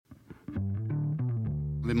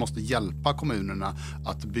vi måste hjälpa kommunerna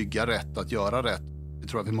att bygga rätt, att göra rätt. Jag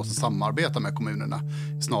tror att vi måste samarbeta med kommunerna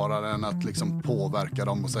snarare än att liksom påverka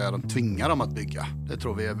dem och säga att de tvingar dem att bygga. Det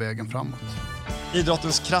tror vi är vägen framåt.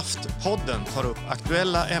 Idrottens kraft-podden tar upp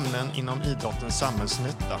aktuella ämnen inom idrottens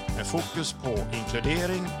samhällsnytta med fokus på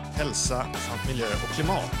inkludering, hälsa samt miljö och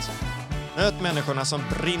klimat. Möt människorna som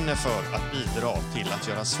brinner för att bidra till att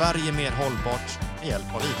göra Sverige mer hållbart med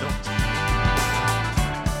hjälp av idrott.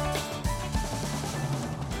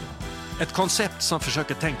 Ett koncept som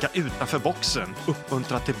försöker tänka utanför boxen,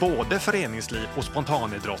 uppmuntra till både föreningsliv och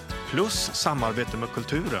spontanidrott plus samarbete med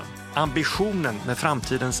kulturen. Ambitionen med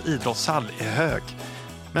framtidens idrottshall är hög.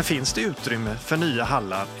 Men finns det utrymme för nya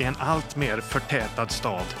hallar i en allt mer förtätad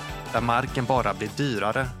stad där marken bara blir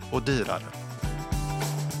dyrare och dyrare?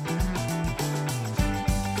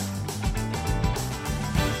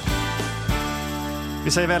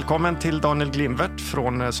 Vi säger välkommen till Daniel Glimvert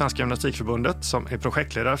från Svenska Gymnastikförbundet som är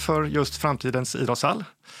projektledare för just framtidens idrottshall.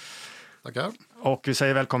 Tackar. Och vi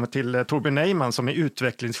säger välkommen till Torbjörn Neyman som är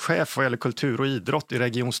utvecklingschef vad gäller kultur och idrott i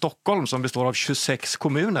Region Stockholm som består av 26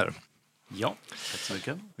 kommuner. Ja, tack så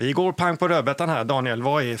mycket. Vi går pang på rödbetan här. Daniel,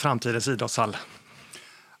 vad är framtidens idrottshall?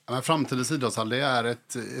 Men framtidens idrottshall, det är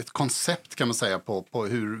ett koncept kan man säga på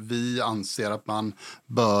hur vi anser att man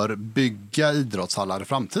bör bygga idrottshallar i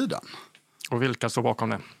framtiden. Och vilka står bakom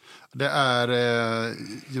det? Det är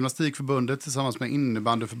Gymnastikförbundet tillsammans med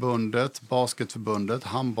Innebandyförbundet, Basketförbundet,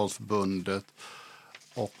 Handbollsförbundet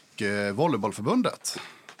och Volleybollförbundet.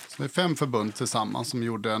 Så det är 5 förbund tillsammans som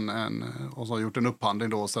gjorde och som har gjort en upphandling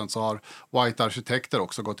då. Och sen så har White Arkitekter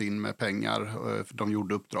också gått in med pengar. De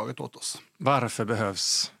gjorde uppdraget åt oss. Varför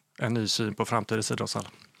behövs en ny syn på framtidens idrottshall?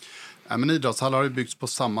 Ja, men idrottshall har ju byggts på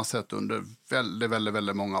samma sätt under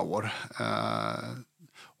väldigt många år.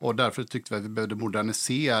 Och därför tyckte vi att vi behövde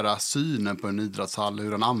modernisera synen på en idrottshall,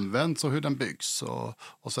 hur den används och hur den byggs.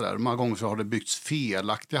 Och sådär. Många gånger så har det byggts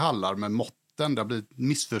felaktiga hallar med måtten. Det har blivit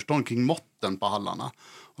missförstånd kring måtten på hallarna.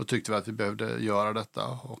 Och tyckte vi att vi behövde göra detta.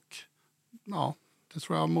 Och ja, det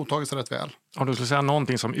tror jag har mottagits rätt väl. Om du skulle säga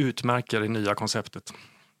någonting som utmärker det nya konceptet?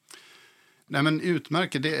 Nej, men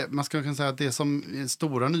utmärker, man ska kunna säga att det som är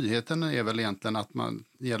stora nyheten är väl egentligen att man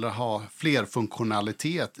gäller att ha fler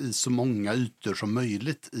funktionalitet i så många ytor som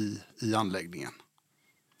möjligt i anläggningen.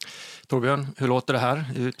 Torbjörn, hur låter det här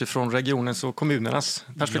utifrån regionens och kommunernas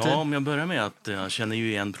perspektiv? Ja, om jag börjar med att jag känner ju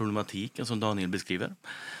igen problematiken som Daniel beskriver.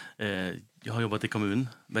 Jag har jobbat i kommun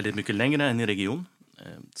väldigt mycket längre än i region.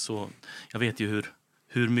 Så jag vet ju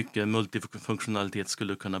hur mycket multifunktionalitet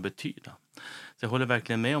skulle kunna betyda. Så jag håller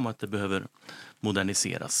verkligen med om att det behöver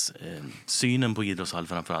moderniseras. Synen på idrottshall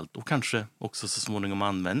framförallt och kanske också så småningom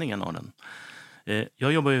användningen av den.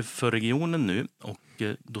 Jag jobbar ju för regionen nu och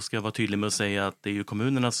då ska jag vara tydlig med att säga att det är ju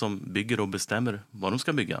kommunerna som bygger och bestämmer vad de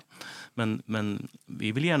ska bygga. Men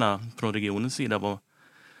vi vill gärna från regionens sida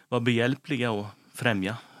vara behjälpliga och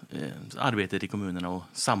främja arbetet i kommunerna och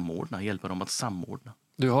hjälpa dem att samordna.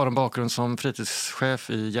 Du har en bakgrund som fritidschef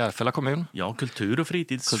i Järfälla kommun. Ja, kultur- och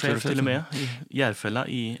fritidschef till och med i Järfälla,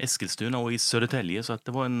 i Eskilstuna och i Södertälje. Så att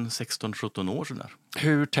det var en 16-17 år sedan.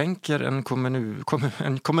 Hur tänker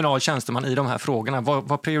en kommunal tjänsteman i de här frågorna?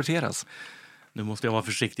 Vad prioriteras? Nu måste jag vara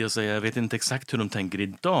försiktig och säga, jag vet inte exakt hur de tänker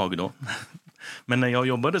idag då. Men när jag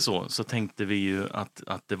jobbade så tänkte vi ju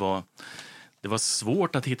att det var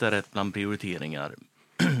svårt att hitta rätt bland prioriteringar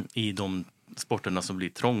i de sporterna som blir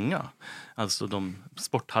trånga. Alltså de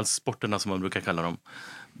sporthallssporterna som man brukar kalla dem.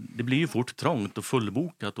 Det blir ju fort trångt och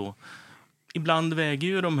fullbokat och ibland väger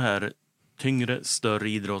ju de här tyngre, större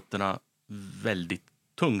idrotterna väldigt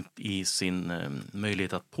tungt i sin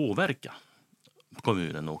möjlighet att påverka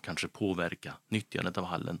kommunen och kanske påverka nyttjandet av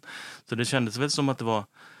hallen. Så det kändes väl som att det var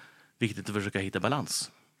viktigt att försöka hitta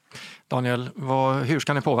balans. Daniel, hur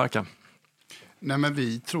ska ni påverka? Nej, men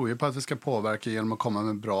vi tror ju på att vi ska påverka genom att komma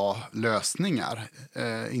med bra lösningar.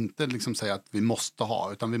 Inte liksom säga att vi måste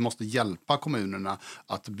ha, utan vi måste hjälpa kommunerna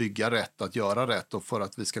att bygga rätt, att göra rätt och för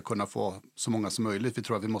att vi ska kunna få så många som möjligt. Vi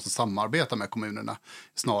tror att vi måste samarbeta med kommunerna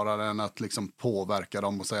snarare än att liksom påverka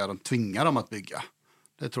dem och säga att de tvingar dem att bygga.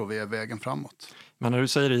 Det tror vi är vägen framåt. Men när du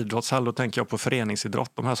säger idrottshall då tänker jag på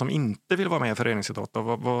föreningsidrott. De här som inte vill vara med i föreningsidrott,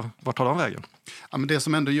 vart tar de vägen? Ja, men det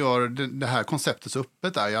som ändå gör det här konceptet så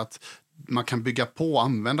öppet är ju att man kan bygga på och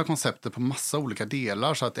använda konceptet på massa olika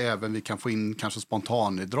delar så att även vi kan få in kanske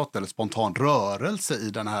spontanidrott eller spontan rörelse i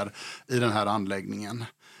den här anläggningen.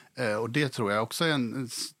 Och det tror jag också är en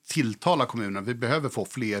tilltala kommunen. Vi behöver få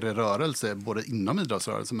fler rörelse både inom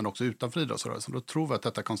idrottsrörelsen men också utanför idrottsrörelsen. Då tror vi att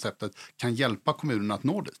detta konceptet kan hjälpa kommunen att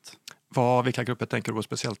nå dit. Vilka grupper tänker du på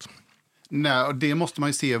speciellt? Nej, och det måste man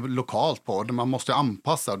ju se lokalt på. Man måste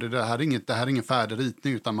anpassa. Det här är ingen färdig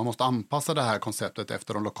ritning, utan man måste anpassa det här konceptet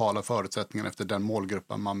efter de lokala förutsättningarna, efter den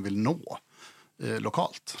målgruppen man vill nå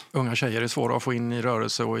lokalt. Unga tjejer är svåra att få in i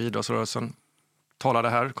rörelse och i idrottsrörelsen. Talar det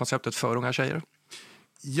här konceptet för unga tjejer?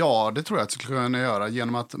 Ja, det tror jag att det skulle kunna göra,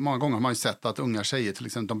 genom att många gånger har man ju sett att unga tjejer till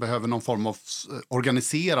exempel, de behöver någon form av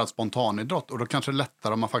organiserad spontanidrott, och då kanske det är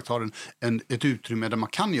lättare om man faktiskt har ett utrymme där man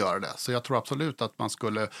kan göra det. Så jag tror absolut att man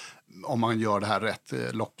skulle, om man gör det här rätt,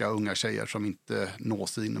 locka unga tjejer som inte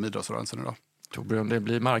nås inom idrottsrörelsen idag.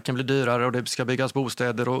 Torbjörn, marken blir dyrare och det ska byggas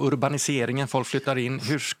bostäder och urbaniseringen, folk flyttar in.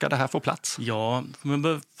 Hur ska det här få plats? Ja,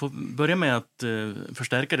 man får börja med att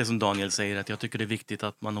förstärka det som Daniel säger, att jag tycker det är viktigt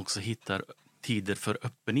att man också hittar tider för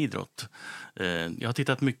öppen idrott. Jag har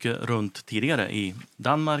tittat mycket runt tidigare i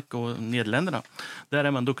Danmark och Nederländerna. Där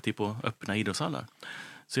är man duktig på öppna idrottshallar.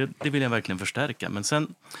 Så det vill jag verkligen förstärka. Men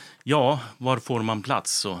sen, ja, var får man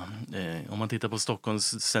plats? Så, om man tittar på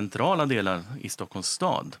Stockholms centrala delar i Stockholms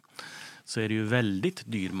stad, så är det ju väldigt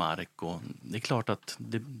dyr mark. Och det är klart att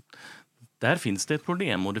där finns det ett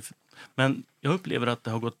problem. Men jag upplever att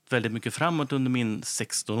det har gått väldigt mycket framåt under min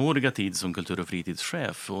 16-åriga tid som kultur- och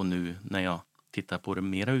fritidschef. Och nu när jag tittar på det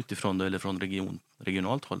mera utifrån eller från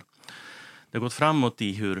regionalt håll. Det har gått framåt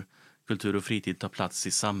i hur kultur och fritid tar plats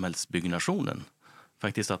i samhällsbyggnationen.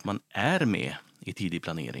 Faktiskt att man är med i tidig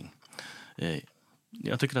planering.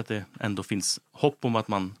 Jag tycker att det ändå finns hopp om att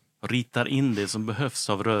man ritar in det som behövs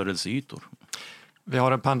av rörelseytor. Vi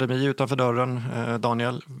har en pandemi utanför dörren.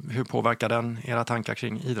 Daniel, hur påverkar den era tankar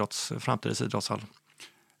kring framtidens idrottshall?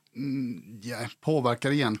 Ja,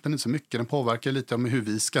 påverkar egentligen inte så mycket. Den påverkar lite om hur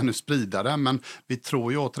vi ska nu sprida det. Men vi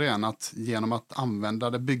tror ju återigen att genom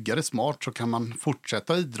att bygga det smart, så kan man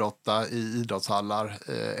fortsätta idrotta i idrottshallar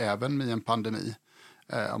även i en pandemi.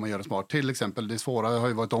 Om man gör det smart. Till exempel, det svåra har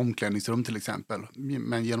ju varit omklädningsrum till exempel.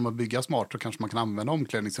 Men genom att bygga smart så kanske man kan använda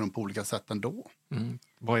omklädningsrum på olika sätt ändå.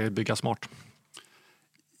 Vad är bygga smart?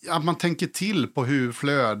 Att man tänker till på hur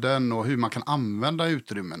flöden och hur man kan använda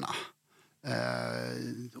utrymmena.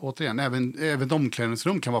 Återigen, även ett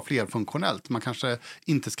omklädningsrum kan vara flerfunktionellt. Man kanske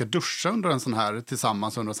inte ska duscha under en sån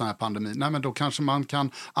här pandemi. Nej, men då kanske man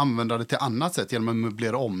kan använda det till annat sätt genom att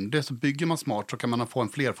möblera om det. Så bygger man smart, så kan man få en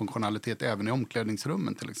flerfunktionalitet även i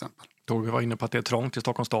omklädningsrummen till exempel. Vi var inne på att det är trångt i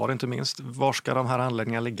Stockholms stad inte minst. Var ska de här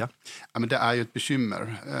anläggningarna ligga? Ja, men det är ju ett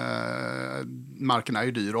bekymmer. Marken är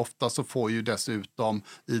ju dyr. Ofta så får ju dessutom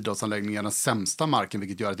idrottsanläggningarna den sämsta marken,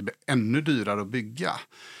 vilket gör att det blir ännu dyrare att bygga.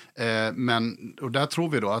 Och där tror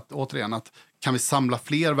vi då att återigen att kan vi samla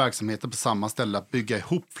fler verksamheter på samma ställe, att bygga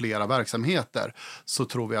ihop flera verksamheter, så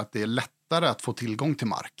tror vi att det är lättare att få tillgång till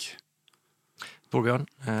mark. Torbjörn,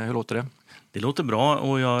 hur låter det? Det låter bra,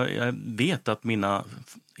 och jag vet att mina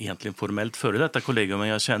egentligen formellt före detta kollegor, men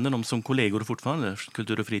jag känner dem som kollegor fortfarande,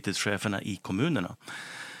 kultur- och fritidscheferna i kommunerna,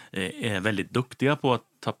 är väldigt duktiga på att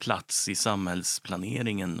ta plats i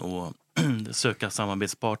samhällsplaneringen och söka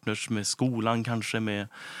samarbetspartners med skolan, kanske med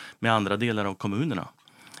andra delar av kommunerna.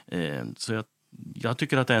 Så jag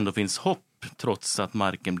tycker att det ändå finns hopp, trots att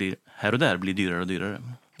marken här och där blir dyrare och dyrare.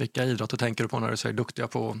 Vilka idrotter tänker du på när du säger duktiga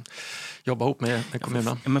på att jobba ihop med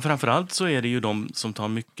kommunen? Men framförallt så är det ju de som tar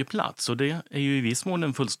mycket plats. Och det är ju i viss mån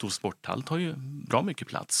en fullstor sporthall, tar ju bra mycket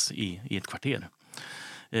plats i ett kvarter.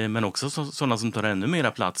 Men också sådana som tar ännu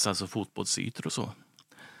mera plats, alltså fotbollsytor och så.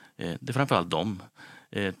 Det är framförallt dem.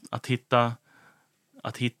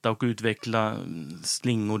 Att hitta och utveckla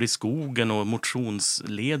slingor i skogen och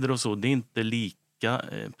motionsleder och så, det är inte lika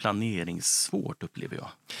planeringssvårt, upplever jag.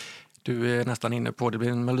 Du är nästan inne på, det blir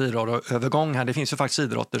en melodiradioövergång här. Det finns ju faktiskt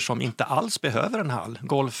idrotter som inte alls behöver en hall.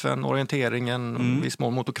 Golfen, orienteringen, viss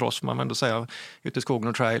mån motocross, man vill ändå säga, ute i skogen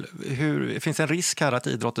och trail. Finns det en risk här att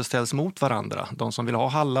idrotter ställs mot varandra? De som vill ha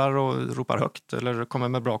hallar och ropar högt eller kommer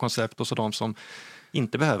med bra koncept, och så de som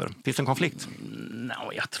inte behöver. Finns det en konflikt?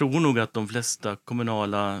 Jag tror nog att de flesta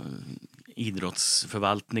kommunala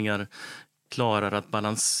idrottsförvaltningar klarar att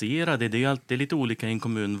balansera det. Det är alltid lite olika i en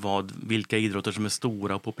kommun vilka idrotter som är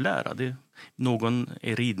stora och populära. Någon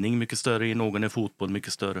är ridning mycket större, i någon är fotboll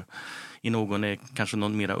mycket större. I någon är kanske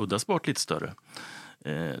någon mera udda sport lite större.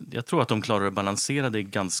 Jag tror att de klarar att balansera det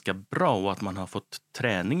ganska bra, och att man har fått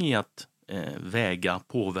träning i att väga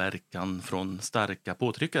påverkan från starka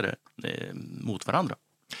påtryckare mot varandra.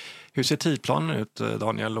 Hur ser tidplanen ut,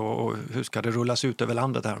 Daniel, och hur ska det rullas ut över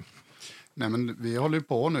landet här? Nej, men vi håller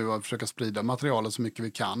på nu att försöka sprida materialet så mycket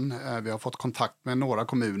vi kan. Vi har fått kontakt med några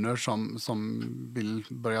kommuner som vill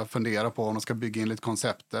börja fundera på om de ska bygga enligt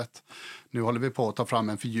konceptet. Nu håller vi på att ta fram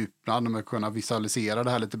en fördjupnad om att kunna visualisera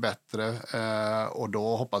det här lite bättre. Och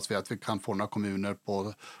då hoppas vi att vi kan få några kommuner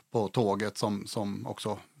på tåget som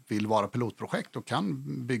också vill vara pilotprojekt och kan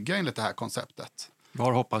bygga enligt det här konceptet.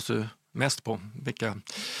 Var hoppas du mest på?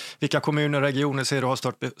 Vilka kommuner och regioner ser du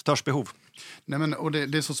har störst behov? Nej, men, och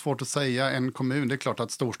det är så svårt att säga. En kommun, det är klart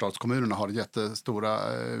att storstadskommunerna har jättestora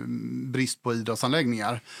brist på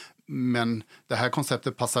idrottsanläggningar. Men det här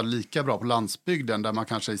konceptet passar lika bra på landsbygden där man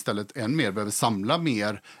kanske istället än mer behöver samla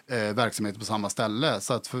mer verksamheter på samma ställe.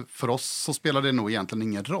 Så att för oss så spelar det nog egentligen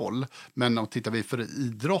ingen roll. Men om tittar vi för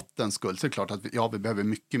idrottens skull så är det klart att vi behöver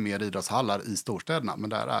mycket mer idrottshallar i storstäderna. Men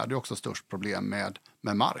där är det också störst problem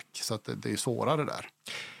med mark. Så att det är svårare där.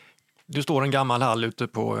 Du står en gammal hall ute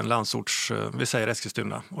på en landsorts, vi säger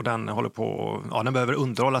Eskilstuna, och den håller på, den behöver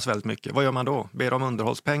underhållas väldigt mycket. Vad gör man då? Ber om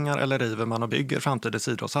underhållspengar eller river man och bygger framtidens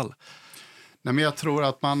idrottshall? Nej, men jag tror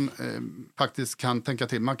att man faktiskt kan tänka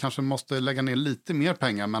till. Man kanske måste lägga ner lite mer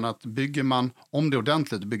pengar, men att bygger man om det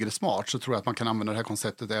ordentligt och bygger det smart så tror jag att man kan använda det här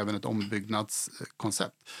konceptet även ett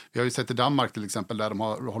ombyggnadskoncept. Vi har ju sett i Danmark till exempel där de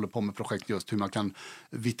håller på med projekt just hur man kan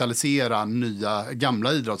vitalisera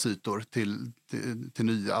gamla idrottsytor till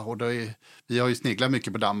nya. Och vi har ju sneglat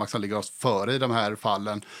mycket på Danmark som ligger oss före i de här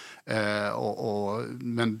fallen.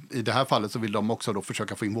 Men i det här fallet så vill de också då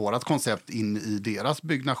försöka få in vårat koncept in i deras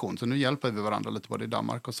byggnation. Så nu hjälper vi varandra lite både i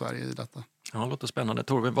Danmark och Sverige i detta. Ja, det låter spännande.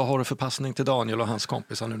 Torbjörn, vad har du för passning till Daniel och hans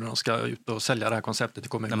kompisar nu när de ska ut och sälja det här konceptet i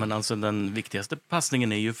kommunen? Nej, men alltså, den viktigaste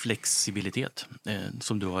passningen är ju flexibilitet,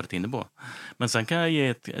 som du har varit inne på. Men sen kan jag ge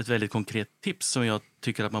ett väldigt konkret tips som jag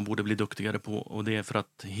tycker att man borde bli duktigare på. Och det är för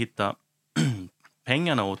att hitta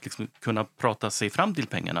pengarna och liksom kunna prata sig fram till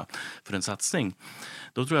pengarna för en satsning.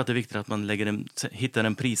 Då tror jag att det är viktigt att man hittar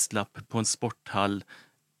en prislapp på en sporthall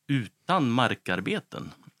utan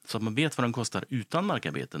markarbeten. Så att man vet vad den kostar utan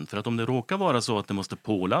markarbeten. För att om det råkar vara så att det måste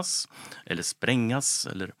pålas eller sprängas,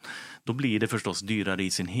 då blir det förstås dyrare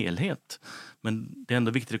i sin helhet. Men det är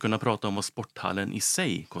ändå viktigt att kunna prata om vad sporthallen i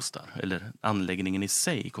sig kostar. Eller anläggningen i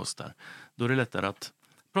sig kostar. Då är det lättare att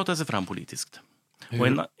prata sig fram politiskt. Och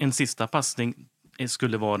en sista passning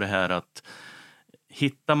skulle vara det här att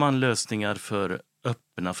hittar man lösningar för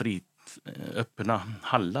öppna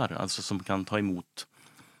hallar, alltså som kan ta emot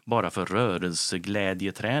bara för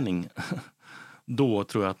rörelseglädjeträning, då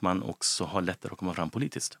tror jag att man också har lättare att komma fram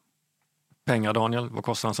politiskt. Pengar, Daniel, vad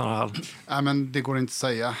kostar en sån här hall? Nej, men det går inte att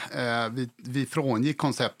säga. Vi frångick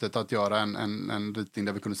konceptet att göra en ritning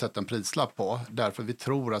där vi kunde sätta en prislapp på. Därför vi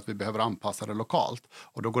tror att vi behöver anpassa det lokalt.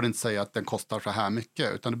 Och då går det inte att säga att den kostar så här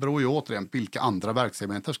mycket. Utan det beror ju återigen vilka andra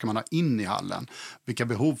verksamheter ska man ha in i hallen. Vilka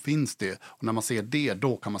behov finns det? Och när man ser det,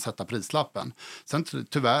 då kan man sätta prislappen. Sen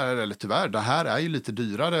tyvärr, det här är ju lite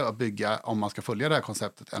dyrare att bygga om man ska följa det här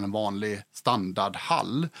konceptet än en vanlig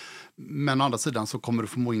standardhall. Men å andra sidan så kommer du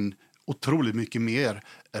få in otroligt mycket mer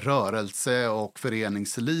rörelse och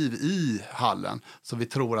föreningsliv i hallen. Så vi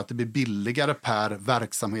tror att det blir billigare per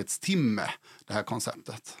verksamhetstimme, det här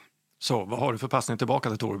konceptet. Så vad har du för passning tillbaka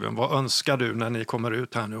till Torbjörn? Vad önskar du när ni kommer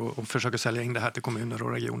ut här nu och försöker sälja in det här till kommuner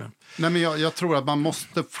och regioner? Nej, men jag tror att man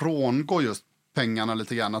måste frångå just pengarna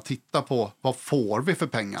lite grann och titta på vad får vi för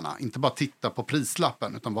pengarna. Inte bara titta på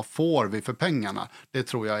prislappen utan vad får vi för pengarna. Det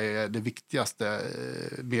tror jag är det viktigaste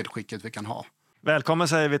medskicket vi kan ha. Välkommen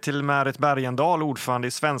säger vi till Märit Bergendahl, ordförande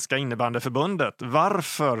i Svenska innebandyförbundet.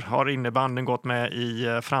 Varför har innebandyn gått med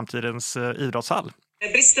i framtidens idrottshall?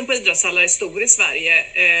 Bristen på idrottshallar är stor i Sverige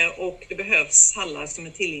och det behövs hallar som är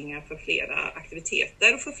tillgängliga för flera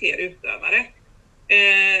aktiviteter och för fler utövare.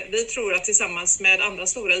 Vi tror att tillsammans med andra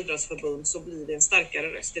stora idrottsförbund så blir det en starkare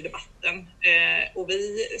röst i debatten. Och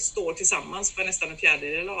vi står tillsammans för nästan en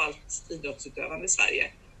fjärdedel av allt idrottsutövande i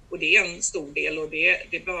Sverige. Och det är en stor del och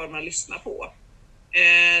det bör man lyssna på.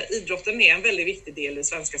 Idrotten är en väldigt viktig del i det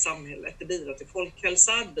svenska samhället. Det bidrar till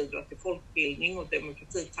folkhälsa, det bidrar till folkbildning och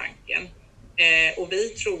demokratitanken. Och vi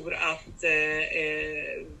tror att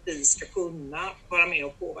vi ska kunna vara med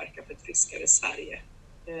och påverka för ett friskare Sverige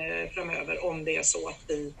framöver om det är så att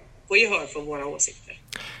vi får gehör för våra åsikter.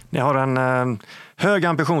 Ni har en hög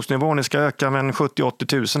ambitionsnivå, ni ska öka med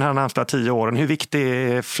 70-80 000 här de närmsta 10 åren. Hur viktigt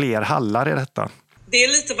är fler hallar i detta? Det är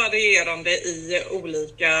lite varierande i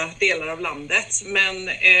olika delar av landet, men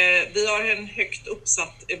vi har en högt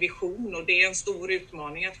uppsatt vision och det är en stor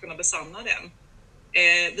utmaning att kunna besanna den.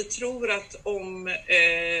 Vi tror att om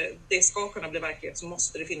det ska kunna bli verklighet så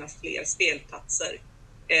måste det finnas fler spelplatser.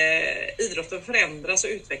 Idrotten förändras och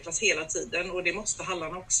utvecklas hela tiden och det måste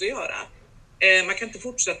hallarna också göra. Man kan inte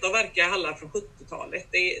fortsätta att verka hallar från 70-talet.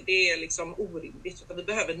 Det är liksom orimligt. Vi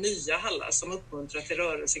behöver nya hallar som uppmuntrar till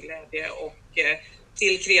rörelseglädje och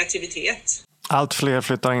till kreativitet. Allt fler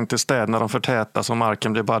flyttar in till städerna, de förtätas och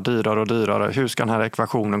marken blir bara dyrare och dyrare. Hur ska den här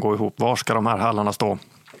ekvationen gå ihop? Var ska de här hallarna stå?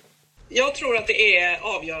 Jag tror att det är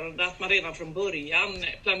avgörande att man redan från början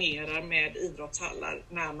planerar med idrottshallar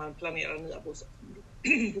när man planerar nya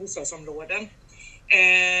bostadsområden.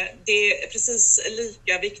 Det är precis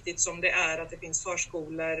lika viktigt som det är att det finns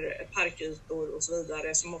förskolor, parkytor och så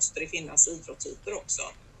vidare, så måste det finnas idrottsytor också.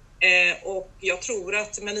 Och jag tror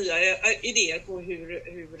att med nya idéer på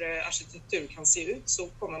hur arkitektur kan se ut så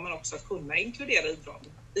kommer man också att kunna inkludera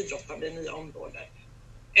idrottande i nya områden.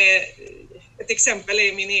 Ett exempel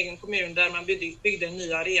är min egen kommun där man byggde en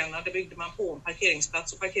ny arena. Det byggde man på en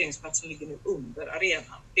parkeringsplats och parkeringsplatsen ligger nu under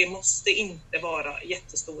arenan. Det måste inte vara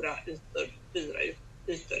jättestora dyra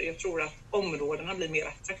ytor. Jag tror att områdena blir mer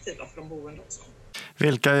attraktiva för de boende också.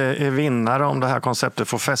 Vilka är vinnare om det här konceptet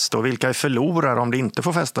får fäste och vilka är förlorare om det inte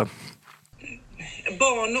får fäste?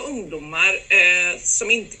 Barn och ungdomar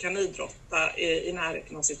som inte kan idrotta i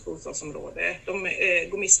närheten av sitt bostadsområde, de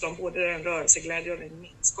går miste om både den rörelseglädje och den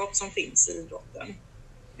gemenskap som finns i idrotten.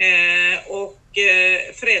 Och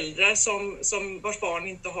föräldrar vars barn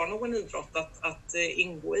inte har någon idrott att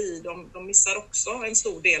ingå i, de missar också en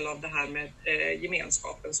stor del av det här med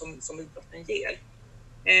gemenskapen som idrotten ger.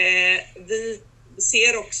 Vi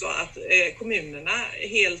ser också att kommunerna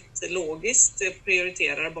helt logiskt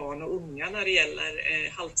prioriterar barn och unga när det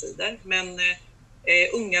gäller halvtider. Men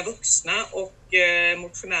unga vuxna och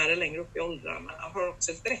motionärer längre upp i åldrarna har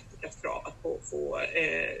också ett berättigat krav att få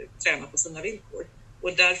träna på sina villkor.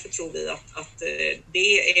 Och därför tror vi att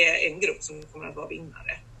det är en grupp som kommer att vara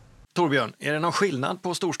vinnare. Torbjörn, är det någon skillnad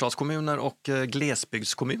på storstadskommuner och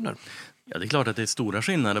glesbygdskommuner? Ja, det är klart att det är stora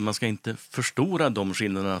skillnader. Man ska inte förstora de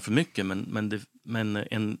skillnaderna för mycket. Men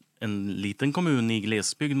en liten kommun i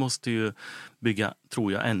glesbygd måste ju bygga,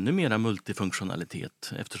 tror jag, ännu mera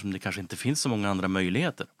multifunktionalitet. Eftersom det kanske inte finns så många andra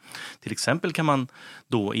möjligheter. Till exempel kan man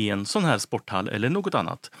då i en sån här sporthall eller något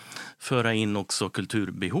annat föra in också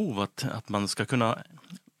kulturbehov. Att man ska kunna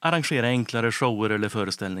arrangera enklare shower eller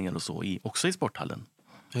föreställningar och så också i sporthallen.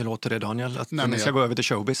 Hur låter det, Daniel? Att ni ska gå över till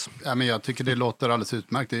showbiz? Ja, men jag tycker det låter alldeles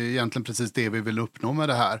utmärkt. Det är egentligen precis det vi vill uppnå med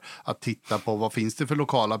det här. Att titta på vad finns det för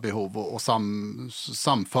lokala behov och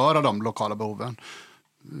samföra de lokala behoven.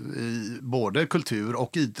 I både kultur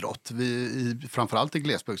och idrott. Framförallt i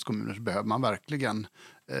glesbygdskommuner så behöver man verkligen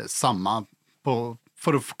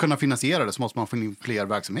för att kunna finansiera det så måste man få in fler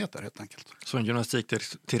verksamheter helt enkelt. Så en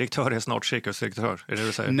gymnastikdirektör är snart cirkusdirektör, är det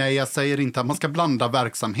du säger? Nej, jag säger inte att man ska blanda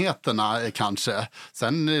verksamheterna kanske.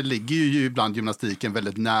 Sen ligger ju ibland gymnastiken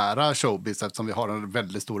väldigt nära showbiz eftersom vi har en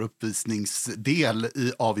väldigt stor uppvisningsdel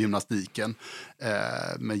av gymnastiken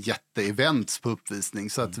med jätteevents på uppvisning.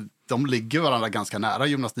 Så att de ligger varandra ganska nära,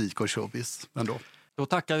 gymnastik och showbiz ändå. Då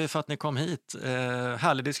tackar vi för att ni kom hit.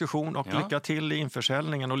 Härlig diskussion och lycka till i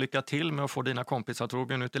införsäljningen och lycka till med att få dina kompisar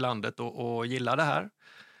Torbjörn ut i landet och gilla det här.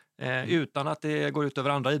 Utan att det går ut över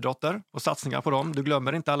andra idrotter och satsningar på dem. Du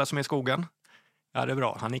glömmer inte alla som är i skogen. Ja, det är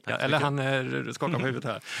bra. Han nickar. Eller han skakar på huvudet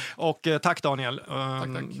här. Och tack Daniel. Tack.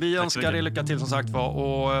 Vi önskar er lycka till som sagt var.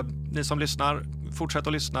 Och ni som lyssnar, fortsätt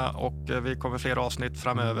att lyssna. Och vi kommer fler avsnitt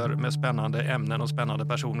framöver med spännande ämnen och spännande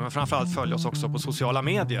personer. Men framförallt följ oss också på sociala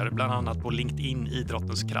medier. Bland annat på LinkedIn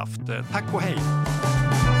Idrottens kraft. Tack och hej!